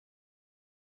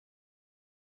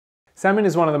Salmon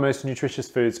is one of the most nutritious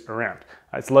foods around.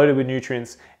 It's loaded with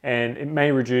nutrients and it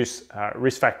may reduce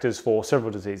risk factors for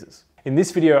several diseases. In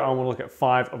this video, I want to look at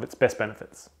 5 of its best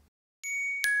benefits.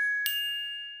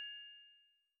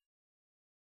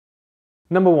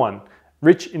 Number 1,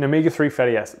 rich in omega-3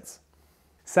 fatty acids.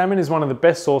 Salmon is one of the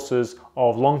best sources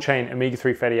of long-chain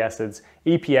omega-3 fatty acids,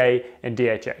 EPA and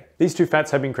DHA. These two fats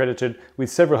have been credited with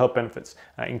several health benefits,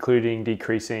 including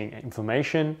decreasing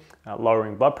inflammation,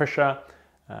 lowering blood pressure,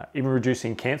 even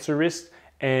reducing cancer risk,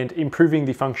 and improving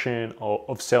the function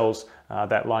of cells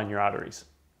that line your arteries.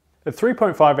 A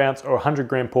 3.5 ounce or 100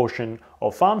 gram portion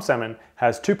of farm salmon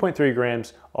has 2.3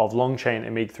 grams of long-chain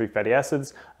omega-3 fatty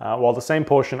acids, while the same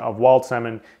portion of wild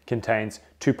salmon contains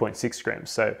 2.6 grams,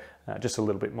 so just a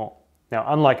little bit more. Now,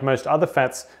 unlike most other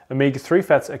fats, omega-3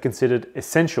 fats are considered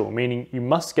essential, meaning you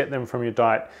must get them from your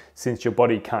diet since your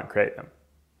body can't create them.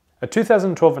 A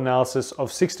 2012 analysis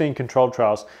of 16 controlled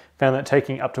trials found that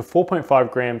taking up to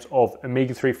 4.5 grams of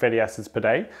omega-3 fatty acids per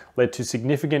day led to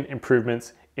significant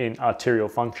improvements in arterial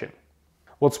function.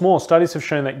 What's more, studies have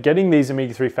shown that getting these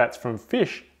omega-3 fats from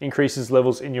fish increases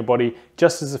levels in your body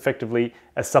just as effectively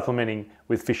as supplementing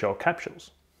with fish oil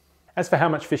capsules. As for how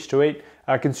much fish to eat,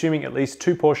 consuming at least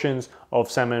 2 portions of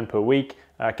salmon per week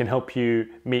can help you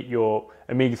meet your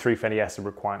omega-3 fatty acid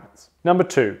requirements. Number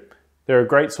 2, they're a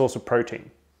great source of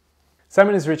protein.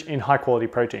 Salmon is rich in high quality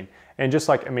protein, and just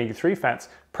like omega-3 fats,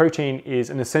 protein is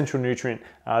an essential nutrient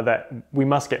that we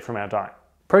must get from our diet.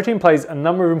 Protein plays a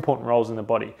number of important roles in the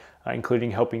body, including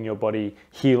helping your body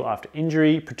heal after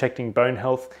injury, protecting bone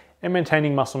health, and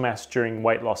maintaining muscle mass during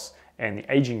weight loss and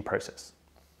the aging process.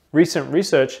 Recent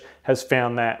research has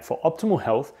found that for optimal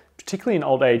health, particularly in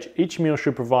old age, each meal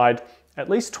should provide at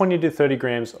least 20 to 30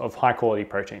 grams of high quality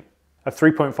protein. A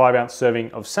 3.5 ounce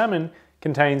serving of salmon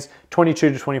contains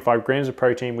 22 to 25 grams of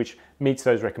protein, which meets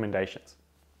those recommendations.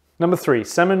 Number 3,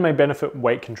 salmon may benefit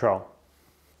weight control.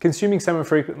 Consuming salmon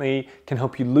frequently can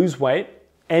help you lose weight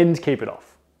and keep it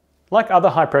off. Like other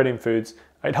high protein foods,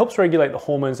 it helps regulate the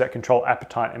hormones that control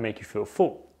appetite and make you feel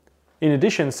full. In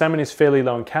addition, salmon is fairly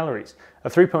low in calories. A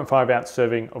 3.5 ounce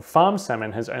serving of farm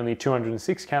salmon has only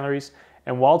 206 calories,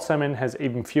 and wild salmon has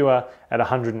even fewer at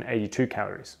 182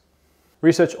 calories.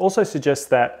 Research also suggests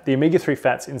that the omega-3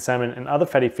 fats in salmon and other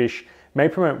fatty fish may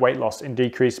promote weight loss and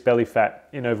decrease belly fat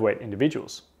in overweight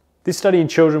individuals. This study in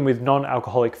children with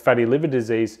non-alcoholic fatty liver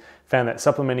disease found that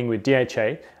supplementing with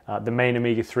DHA, the main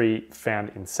omega-3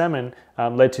 found in salmon,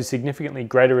 led to significantly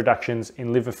greater reductions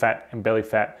in liver fat and belly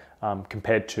fat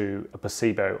compared to a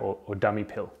placebo or dummy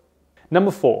pill. Number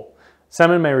 4,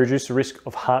 salmon may reduce the risk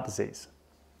of heart disease.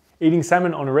 Eating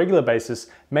salmon on a regular basis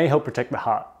may help protect the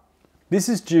heart. This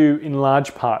is due in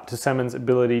large part to salmon's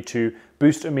ability to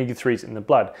boost omega-3s in the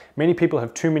blood. Many people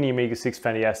have too many omega-6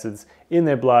 fatty acids in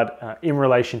their blood in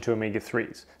relation to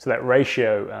omega-3s, so that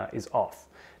ratio is off.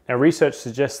 Now, research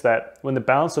suggests that when the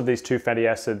balance of these two fatty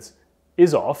acids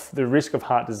is off, the risk of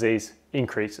heart disease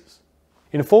increases.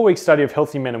 In a 4-week study of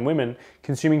healthy men and women,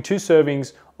 consuming 2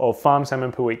 servings of farm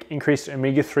salmon per week increased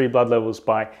omega-3 blood levels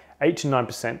by 8 to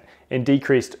 9% and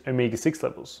decreased omega-6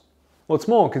 levels. What's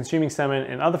more, consuming salmon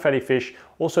and other fatty fish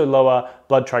also lower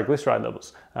blood triglyceride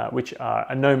levels, which are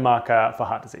a known marker for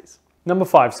heart disease. Number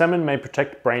 5, salmon may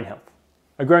protect brain health.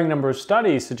 A growing number of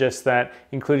studies suggest that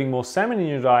including more salmon in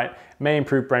your diet may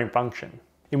improve brain function.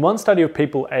 In one study of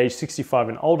people aged 65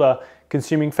 and older,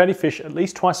 consuming fatty fish at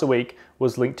least twice a week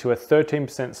was linked to a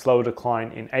 13% slower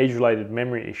decline in age-related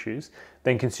memory issues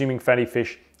than consuming fatty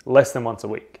fish less than once a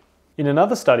week. In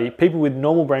another study, people with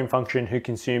normal brain function who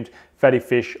consumed fatty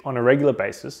fish on a regular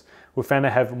basis were found to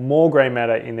have more grey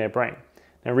matter in their brain.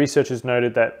 Now, researchers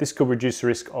noted that this could reduce the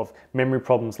risk of memory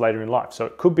problems later in life, so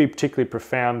it could be particularly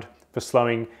profound for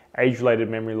slowing age-related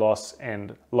memory loss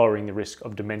and lowering the risk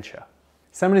of dementia.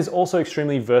 Salmon is also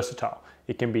extremely versatile.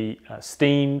 It can be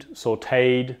steamed,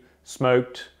 sautéed,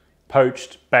 smoked,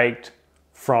 poached, baked,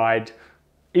 fried,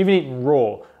 even eaten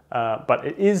raw, but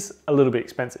it is a little bit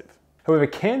expensive. However,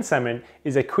 canned salmon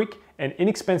is a quick and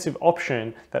inexpensive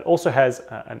option that also has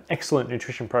an excellent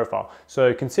nutrition profile,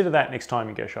 so consider that next time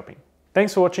you go shopping.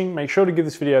 Thanks for watching. Make sure to give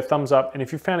this video a thumbs up, and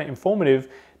if you found it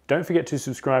informative, don't forget to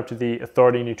subscribe to the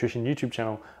Authority Nutrition YouTube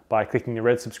channel by clicking the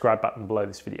red subscribe button below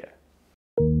this video.